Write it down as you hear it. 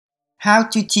How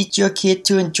to teach your kid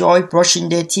to enjoy brushing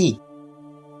their teeth.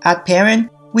 As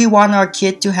parents, we want our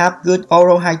kid to have good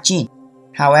oral hygiene.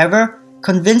 However,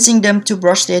 convincing them to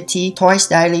brush their teeth twice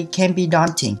daily can be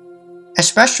daunting,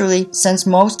 especially since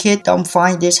most kids don't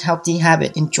find this healthy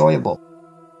habit enjoyable.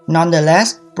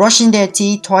 Nonetheless, brushing their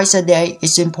teeth twice a day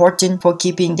is important for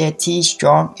keeping their teeth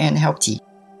strong and healthy.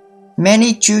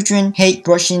 Many children hate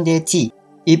brushing their teeth.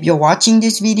 If you're watching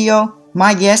this video,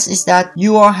 my guess is that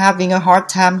you are having a hard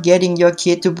time getting your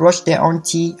kid to brush their own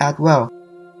teeth as well.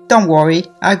 Don't worry,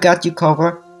 I got you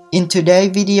covered. In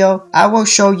today's video, I will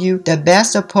show you the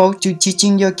best approach to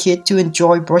teaching your kid to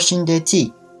enjoy brushing their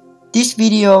teeth. This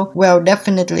video will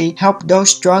definitely help those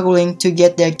struggling to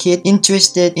get their kid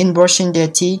interested in brushing their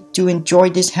teeth to enjoy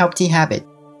this healthy habit.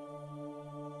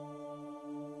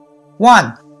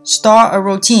 1. Start a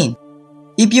routine.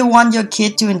 If you want your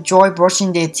kid to enjoy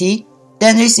brushing their teeth,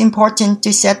 then it's important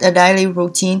to set a daily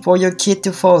routine for your kid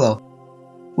to follow.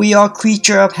 We are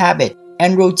creatures of habit,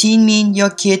 and routine means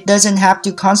your kid doesn't have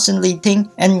to constantly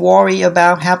think and worry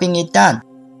about having it done.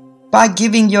 By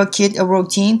giving your kid a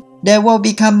routine, they will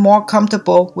become more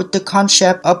comfortable with the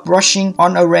concept of brushing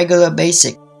on a regular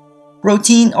basis.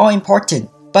 Routines are important,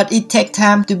 but it takes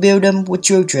time to build them with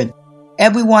children.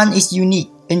 Everyone is unique,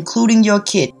 including your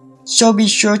kid, so be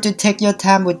sure to take your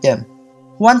time with them.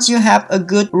 Once you have a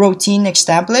good routine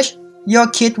established, your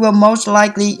kid will most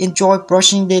likely enjoy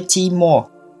brushing their teeth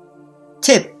more.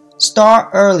 Tip: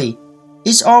 start early.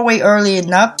 It's always early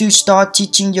enough to start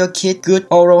teaching your kid good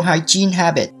oral hygiene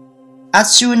habits.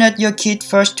 As soon as your kid's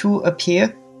first tooth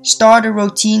appear, start a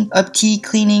routine of teeth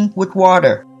cleaning with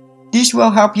water. This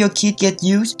will help your kid get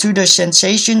used to the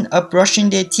sensation of brushing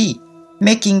their teeth,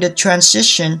 making the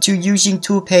transition to using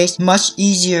toothpaste much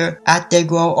easier as they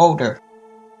grow older.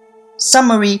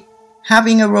 Summary: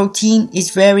 having a routine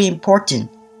is very important,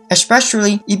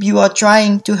 especially if you are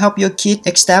trying to help your kid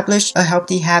establish a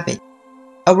healthy habit.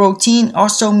 A routine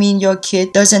also means your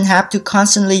kid doesn't have to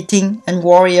constantly think and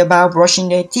worry about brushing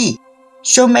their teeth.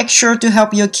 So make sure to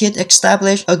help your kid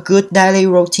establish a good daily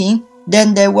routine,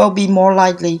 then they will be more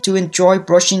likely to enjoy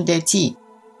brushing their teeth.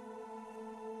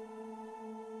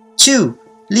 2.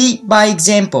 Lead by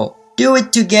example. Do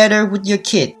it together with your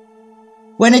kid.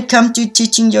 When it comes to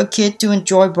teaching your kid to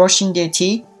enjoy brushing their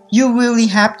teeth, you really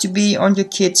have to be on your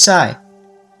kid's side.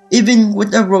 Even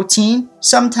with a routine,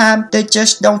 sometimes they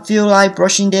just don't feel like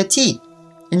brushing their teeth.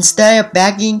 Instead of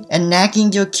begging and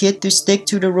nagging your kid to stick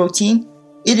to the routine,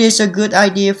 it is a good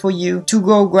idea for you to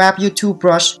go grab your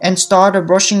toothbrush and start a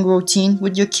brushing routine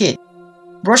with your kid.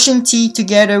 Brushing teeth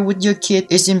together with your kid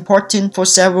is important for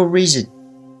several reasons.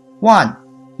 1.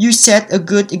 You set a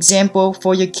good example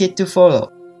for your kid to follow.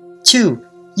 2.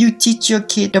 You teach your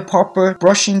kid the proper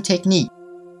brushing technique.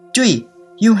 3.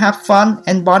 You have fun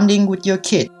and bonding with your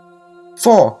kid.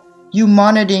 4. You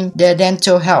monitoring their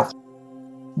dental health.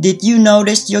 Did you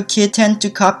notice your kid tend to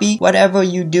copy whatever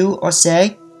you do or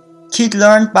say? Kids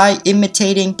learn by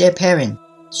imitating their parents.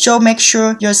 So make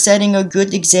sure you're setting a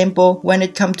good example when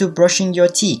it comes to brushing your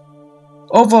teeth.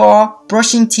 Overall,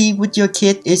 brushing teeth with your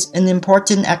kid is an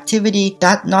important activity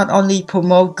that not only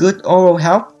promotes good oral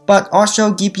health, but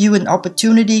also gives you an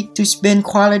opportunity to spend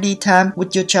quality time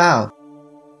with your child.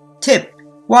 Tip: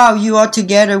 while you are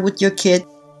together with your kid,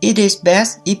 it is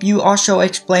best if you also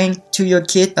explain to your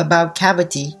kid about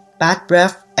cavity, bad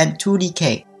breath, and tooth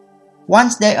decay.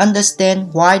 Once they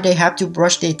understand why they have to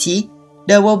brush their teeth,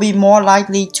 they will be more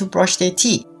likely to brush their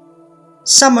teeth.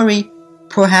 Summary: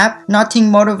 perhaps nothing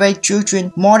motivates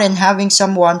children more than having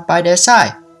someone by their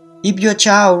side. If your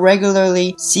child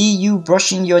regularly sees you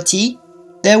brushing your teeth,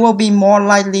 they will be more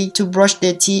likely to brush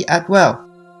their teeth as well.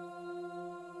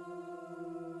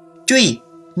 3.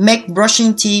 Make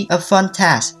brushing teeth a fun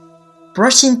task.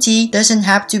 Brushing teeth doesn't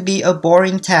have to be a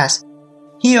boring task.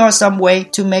 Here are some ways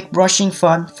to make brushing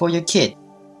fun for your kid.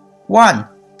 1.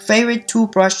 Favorite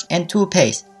toothbrush and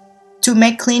toothpaste. To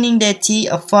make cleaning their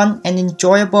teeth a fun and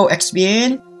enjoyable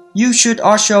experience, you should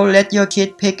also let your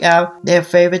kid pick out their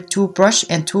favorite toothbrush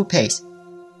and toothpaste.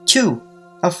 2.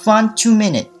 A fun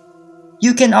 2-minute.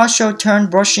 You can also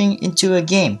turn brushing into a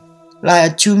game,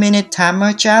 like a 2-minute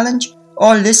timer challenge,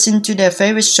 or listen to their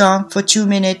favorite song for 2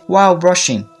 minutes while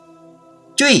brushing.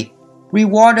 3.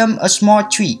 Reward them a small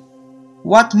treat.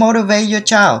 What motivates your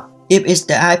child? If it's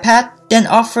the iPad, then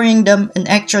offering them an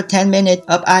extra 10 minutes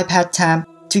of iPad time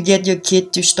to get your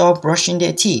kid to start brushing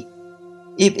their teeth.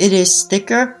 If it is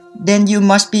sticker, then you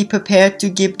must be prepared to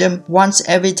give them once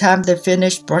every time they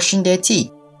finish brushing their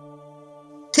teeth.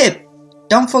 Tip: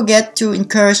 don't forget to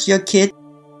encourage your kid.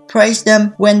 Praise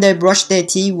them when they brush their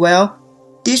teeth well.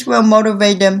 This will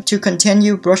motivate them to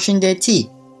continue brushing their teeth.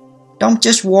 Don't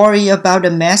just worry about the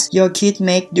mess your kid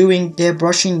make during their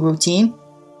brushing routine,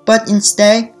 but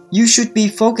instead, you should be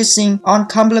focusing on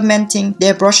complementing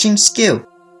their brushing skill.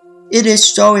 It is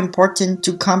so important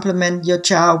to complement your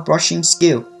child's brushing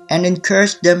skill and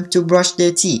encourage them to brush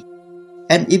their teeth.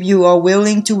 And if you are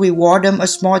willing to reward them a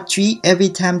small treat every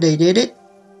time they did it,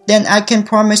 then I can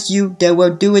promise you they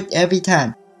will do it every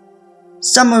time.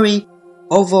 Summary: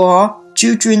 overall,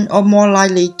 children are more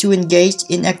likely to engage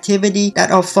in activities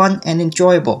that are fun and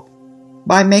enjoyable.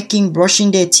 By making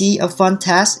brushing their teeth a fun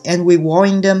task and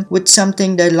rewarding them with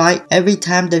something they like every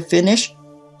time they finish,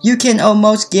 you can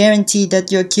almost guarantee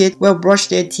that your kid will brush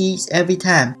their teeth every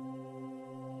time.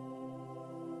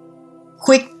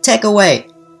 Quick takeaway.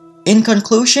 In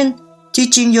conclusion,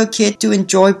 teaching your kid to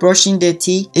enjoy brushing their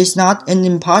teeth is not an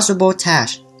impossible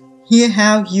task. Here's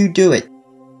how you do it.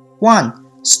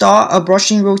 1. Start a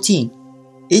brushing routine.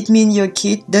 It means your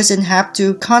kid doesn't have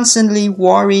to constantly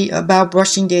worry about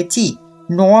brushing their teeth,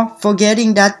 nor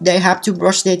forgetting that they have to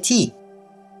brush their teeth.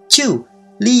 2.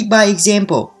 Lead by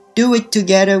example. Do it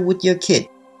together with your kid.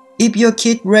 If your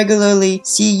kid regularly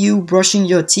see you brushing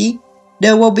your teeth,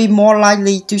 they will be more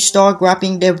likely to start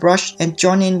grabbing their brush and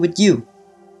join in with you.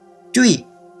 3.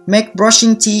 Make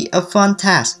brushing teeth a fun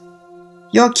task.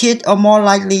 Your kids are more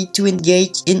likely to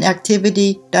engage in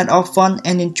activities that are fun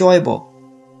and enjoyable.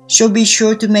 So be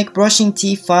sure to make brushing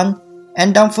teeth fun,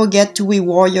 and don't forget to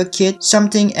reward your kid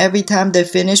something every time they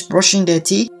finish brushing their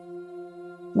teeth.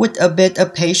 With a bit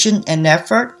of patience and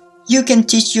effort, you can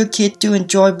teach your kid to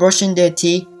enjoy brushing their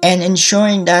teeth and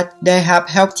ensuring that they have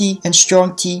healthy and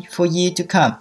strong teeth for years to come.